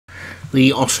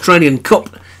The Australian Cup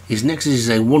is next. This is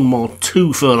a 1 mile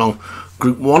 2 furlong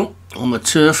Group 1 on the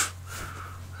turf.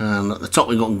 And at the top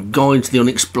we've got Guide to the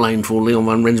Unexplained for Leon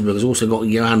van Rensburg. Has also got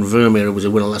Johan Vermeer, who was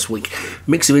a winner last week.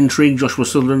 Mix of Intrigue, Joshua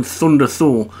Sutherland. Thunder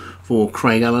Thor for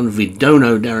Craig Allen.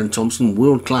 Vidono, Darren Thompson.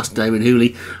 World Class, David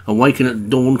Hooley. Awaken at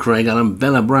Dawn, Craig Allen.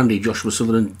 Bella Brandy, Joshua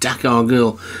Sutherland. Dakar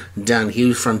Girl, Dan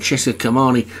Hughes. Francesca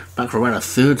Kamani, back for about a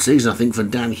third season I think for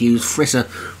Dan Hughes. Fresser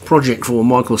Project for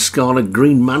Michael Scala.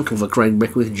 Green Mantle for Craig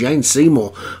Beckwith. Jane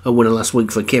Seymour, a winner last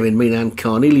week for Kevin Meenan.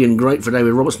 Carnelian Great for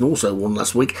David Robertson, also won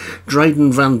last week.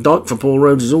 Drayden Van Dyke for Paul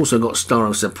Rhodes has also got Star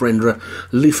of Surprendra.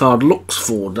 Liffard Lux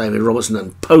for David Robertson,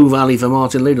 and Po Valley for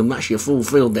Martin Leadham. That's your full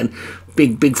field then.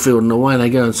 Big field, and away they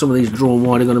go. And some of these drawn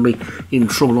wide are going to be in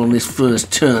trouble on this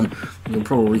first turn. You'll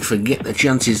probably forget the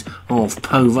chances of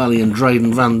Po Valley and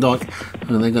Drayden Van Dyke,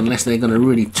 unless they're going to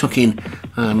really tuck in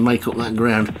and make up that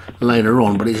ground later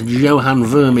on. But it's Johan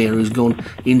Vermeer who's gone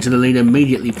into the lead,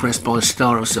 immediately pressed by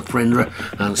Star of Surprendra,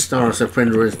 and Star of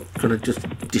Surprendra is going to just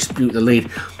dispute the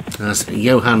lead, as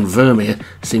Johan Vermeer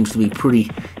seems to be pretty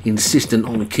insistent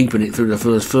on keeping it through the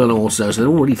first furlong or so. So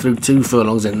they're already through 2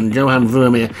 furlongs, and Johan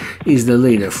Vermeer is the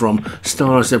leader from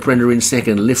Star of Surprendra in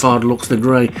second. Liffard Lux the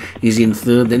Grey is in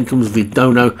third. Then comes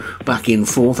Vidono back in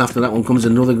fourth. After that one comes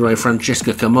another Grey,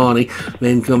 Francesca Kamani.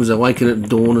 Then comes Awaken at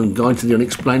Dawn and Guide to the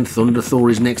Unexplained. Thunder Thor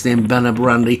is next. Then Bella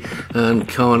Brandy and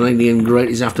Carnelian Great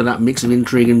is after that. Mix of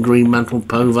Intrigue and Green Mantle.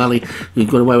 Po Valley, who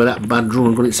got away with that bad draw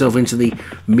and got itself into the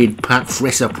mid-pack.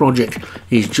 Fresser Project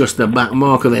is just the back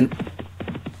marker then.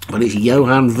 But it's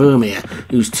Johan Vermeer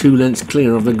who's 2 lengths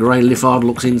clear of the Grey. Liffard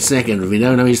Lux in second.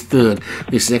 Vidono is third.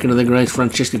 The second of the Greys,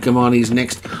 Francesca Kamani, is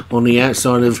next on the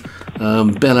outside of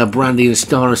Bella Brandy and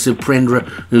Star of Surprendra,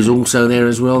 who's also there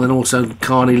as well. Then also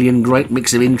Carnelian Great,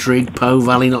 Mix of Intrigue. Po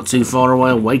Valley not too far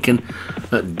away. Awaken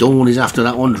at Dawn is after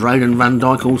that one. Drayden Van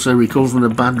Dyke also recovered from the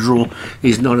bad draw.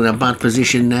 He's not in a bad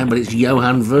position now, but it's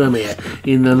Johan Vermeer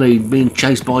in the lead, being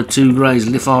chased by 2 Greys,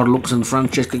 Liffard Lux and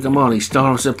Francesca Kamani.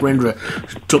 Star of Surprendra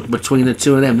took between the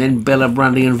 2 of them. Then Bella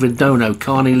Brandy and Vidono.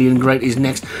 Carnelian Great is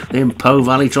next. Then Po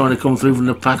Valley trying to come through from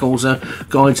the pack also.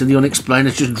 Guide to the Unexplained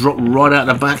has just dropped right out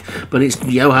the back, but it's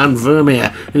Johan Vermeer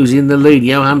who's in the lead.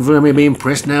 Johan Vermeer being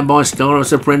pressed now by Star of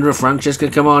Surprendra. Francesca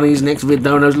Kamani is next.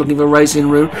 Vidono's looking for racing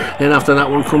route. Then after that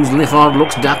one comes Liffard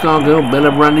Lux, Dakar Girl, Bella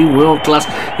Brandy, World Class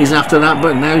is after that,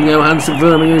 but now Johan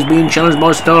Vermeer is being challenged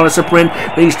by Star of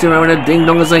Surprendra. These two are in a ding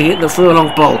dong as they hit the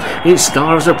furlong pole. It's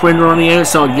Star of Surprendra on the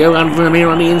outside, Johan Vermeer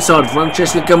on the inside.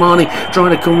 Francesca Kamani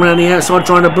trying to come round the outside,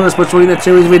 trying to burst between the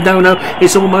 2 is Vidono.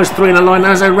 It's almost 3 in a line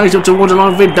as they race up towards the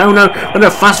line. Vidono and a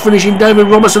fast finishing David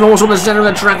Robertson also at the centre of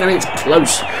the track, and it's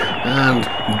close. And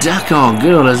Dakar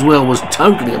Girl as well was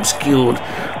totally obscured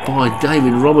by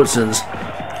David Robertson's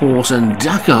horse, and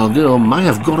Dakar Girl may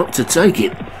have got up to take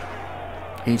it.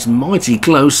 It's mighty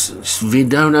close. It's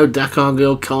Vidono, Dakar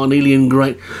Girl, Carnelian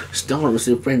Great, Star of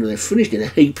Surprendra. They're finished in a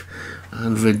heap,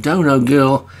 and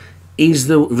Vidono is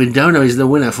the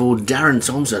winner for Darren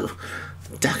Thompson.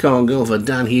 Dakar Girl for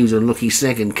Dan Hughes and Lucky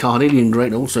second. Carnelian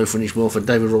Great also finished well for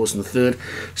David Robertson third.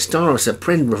 Star of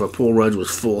Surprendra for Paul Rhodes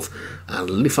was fourth, and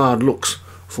Liffard Lux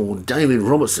for David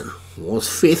Robertson was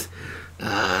fifth.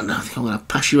 And I think I'm going to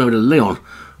pass you over to Leon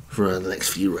for the next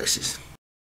few races.